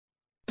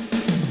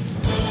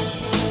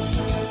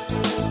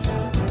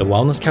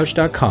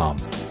thewellnesscouch.com,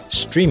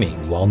 streaming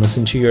wellness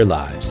into your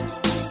lives.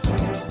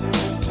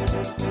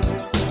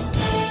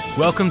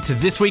 Welcome to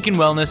This Week in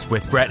Wellness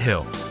with Brett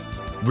Hill.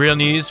 Real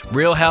news,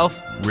 real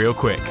health, real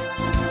quick.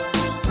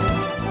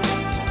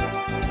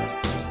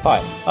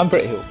 Hi, I'm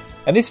Brett Hill,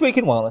 and this week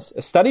in Wellness,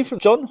 a study from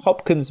Johns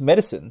Hopkins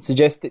Medicine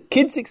suggests that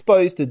kids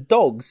exposed to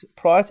dogs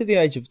prior to the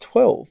age of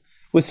 12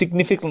 were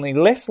significantly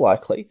less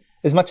likely,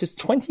 as much as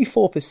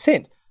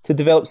 24%, to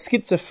develop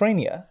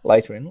schizophrenia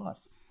later in life.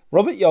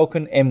 Robert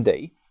Yolkin,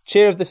 MD,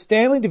 chair of the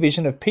Stanley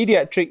Division of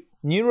Pediatric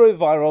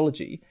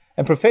Neurovirology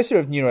and Professor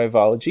of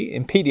Neurovirology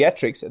in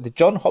Pediatrics at the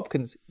Johns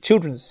Hopkins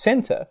Children's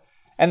Center,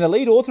 and the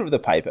lead author of the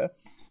paper,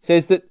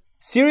 says that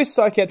serious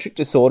psychiatric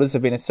disorders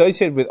have been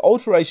associated with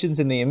alterations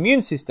in the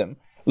immune system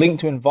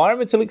linked to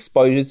environmental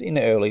exposures in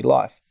early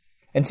life.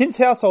 And since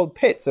household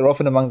pets are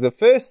often among the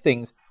first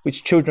things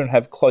which children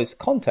have close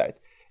contact,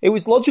 it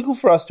was logical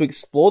for us to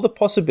explore the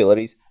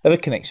possibilities of a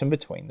connection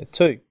between the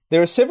two.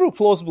 There are several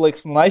plausible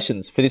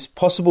explanations for this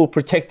possible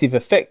protective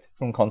effect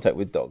from contact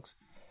with dogs.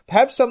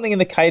 Perhaps something in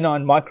the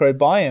canine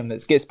microbiome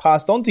that gets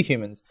passed on to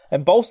humans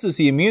and bolsters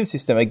the immune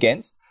system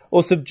against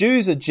or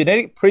subdues a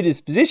genetic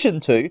predisposition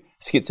to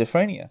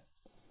schizophrenia.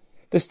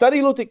 The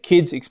study looked at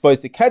kids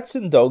exposed to cats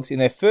and dogs in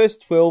their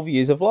first 12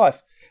 years of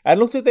life and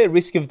looked at their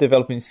risk of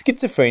developing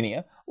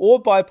schizophrenia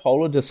or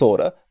bipolar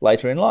disorder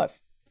later in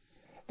life.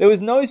 There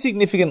was no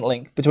significant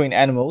link between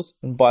animals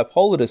and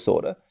bipolar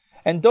disorder,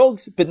 and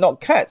dogs, but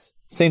not cats,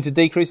 seemed to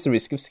decrease the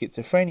risk of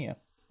schizophrenia.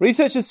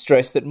 Researchers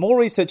stressed that more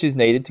research is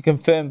needed to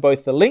confirm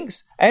both the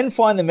links and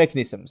find the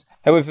mechanisms.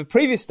 However,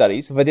 previous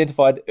studies have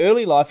identified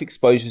early life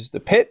exposures to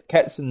pet,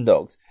 cats and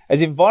dogs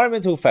as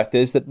environmental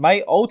factors that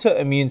may alter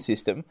immune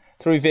system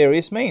through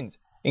various means,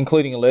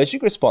 including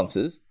allergic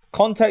responses,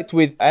 contact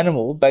with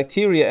animal,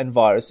 bacteria and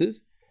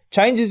viruses,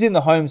 changes in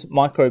the home's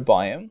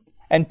microbiome,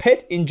 and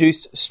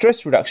pet-induced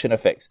stress reduction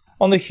effects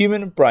on the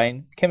human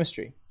brain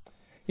chemistry.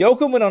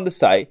 Yolkin went on to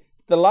say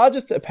the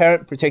largest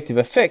apparent protective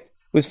effect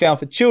was found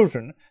for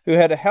children who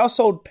had a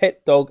household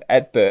pet dog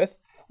at birth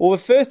or were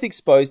first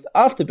exposed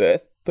after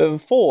birth but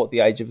before the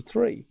age of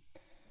 3.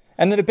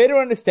 And that a better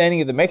understanding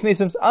of the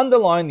mechanisms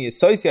underlying the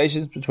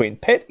associations between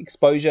pet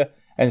exposure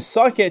and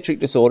psychiatric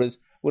disorders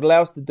would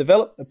allow us to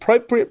develop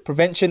appropriate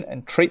prevention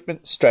and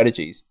treatment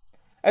strategies.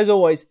 As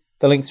always,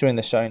 the links are in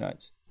the show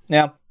notes.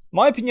 Now,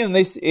 my opinion on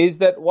this is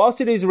that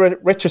whilst it is a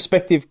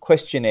retrospective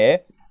questionnaire,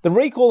 the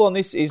recall on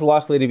this is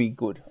likely to be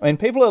good. I mean,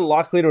 people are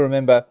likely to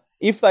remember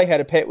if they had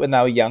a pet when they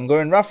were younger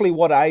and roughly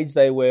what age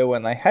they were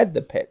when they had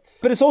the pet.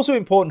 But it's also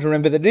important to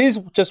remember that it is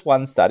just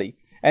one study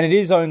and it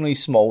is only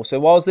small. So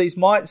whilst these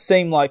might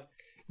seem like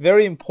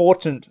very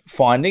important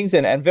findings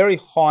and very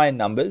high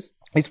numbers,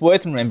 it's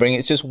worth remembering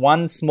it's just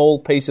one small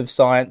piece of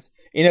science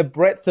in a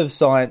breadth of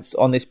science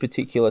on this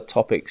particular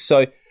topic.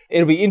 So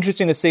it'll be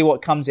interesting to see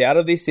what comes out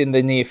of this in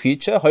the near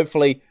future.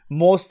 Hopefully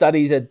more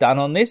studies are done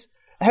on this.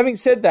 Having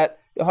said that,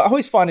 I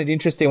always find it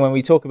interesting when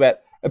we talk about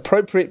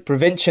appropriate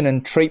prevention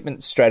and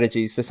treatment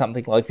strategies for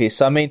something like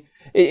this. I mean,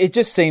 it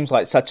just seems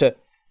like such a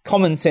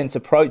common sense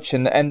approach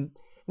and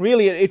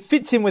really it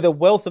fits in with a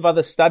wealth of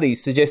other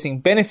studies suggesting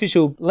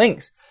beneficial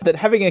links, that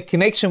having a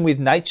connection with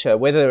nature,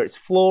 whether it's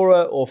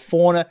flora or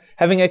fauna,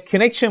 having a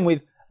connection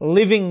with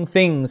living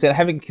things and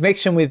having a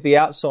connection with the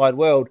outside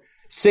world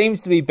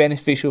seems to be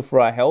beneficial for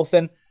our health.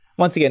 And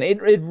once again,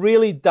 it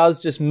really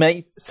does just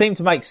seem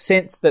to make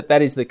sense that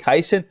that is the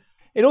case. And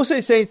it also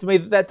seems to me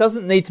that that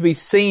doesn't need to be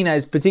seen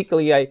as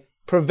particularly a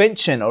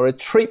prevention or a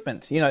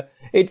treatment. You know,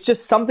 it's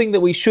just something that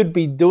we should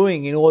be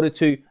doing in order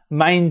to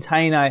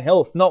maintain our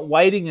health, not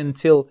waiting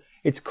until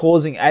it's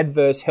causing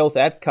adverse health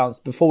outcomes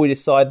before we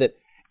decide that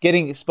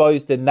getting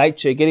exposed to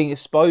nature, getting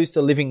exposed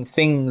to living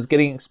things,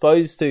 getting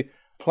exposed to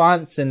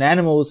plants and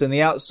animals and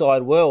the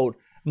outside world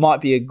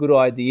might be a good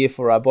idea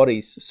for our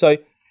bodies. So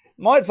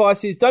my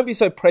advice is don't be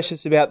so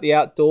precious about the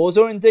outdoors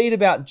or indeed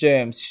about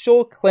germs.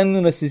 Sure,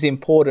 cleanliness is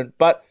important,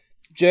 but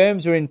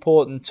germs are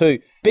important too.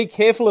 Be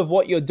careful of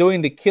what you're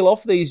doing to kill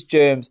off these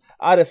germs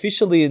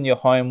artificially in your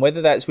home,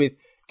 whether that's with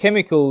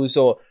chemicals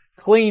or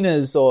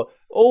cleaners or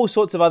all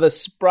sorts of other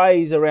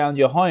sprays around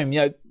your home.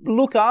 You know,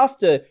 look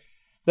after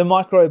the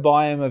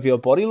microbiome of your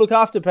body. Look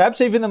after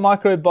perhaps even the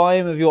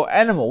microbiome of your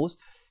animals,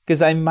 because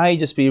they may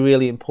just be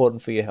really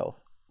important for your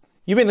health.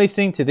 You've been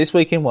listening to This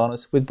Week in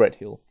Wellness with Brett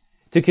Hill.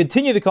 To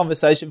continue the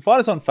conversation, find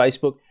us on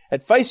Facebook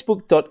at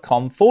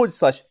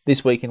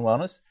facebook.com/This Week in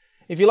Wellness.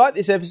 If you like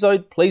this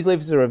episode, please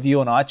leave us a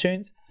review on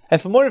iTunes. And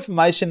for more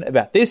information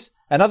about this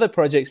and other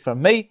projects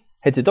from me,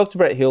 head to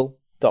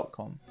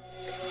drbretthill.com.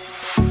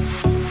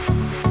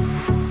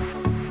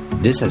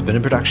 This has been a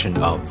production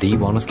of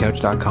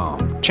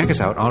thewellnesscouch.com. Check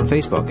us out on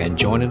Facebook and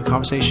join in the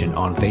conversation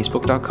on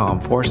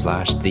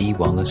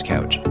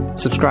facebook.com/thewellnesscouch.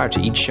 Subscribe to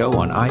each show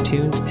on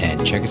iTunes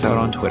and check us out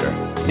on Twitter.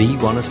 The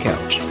Wellness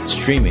Couch,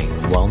 streaming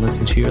wellness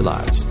into your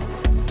lives.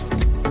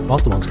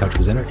 Whilst the Wellness Couch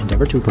presenter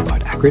endeavor to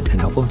provide accurate and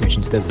helpful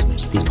information to their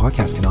listeners, these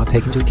podcasts cannot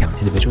take into account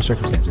individual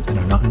circumstances and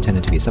are not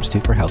intended to be a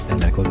substitute for health and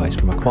medical advice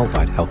from a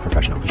qualified health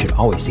professional. You should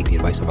always seek the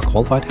advice of a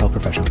qualified health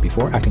professional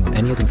before acting on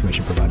any of the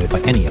information provided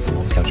by any of the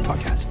Wellness Couch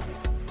podcasts.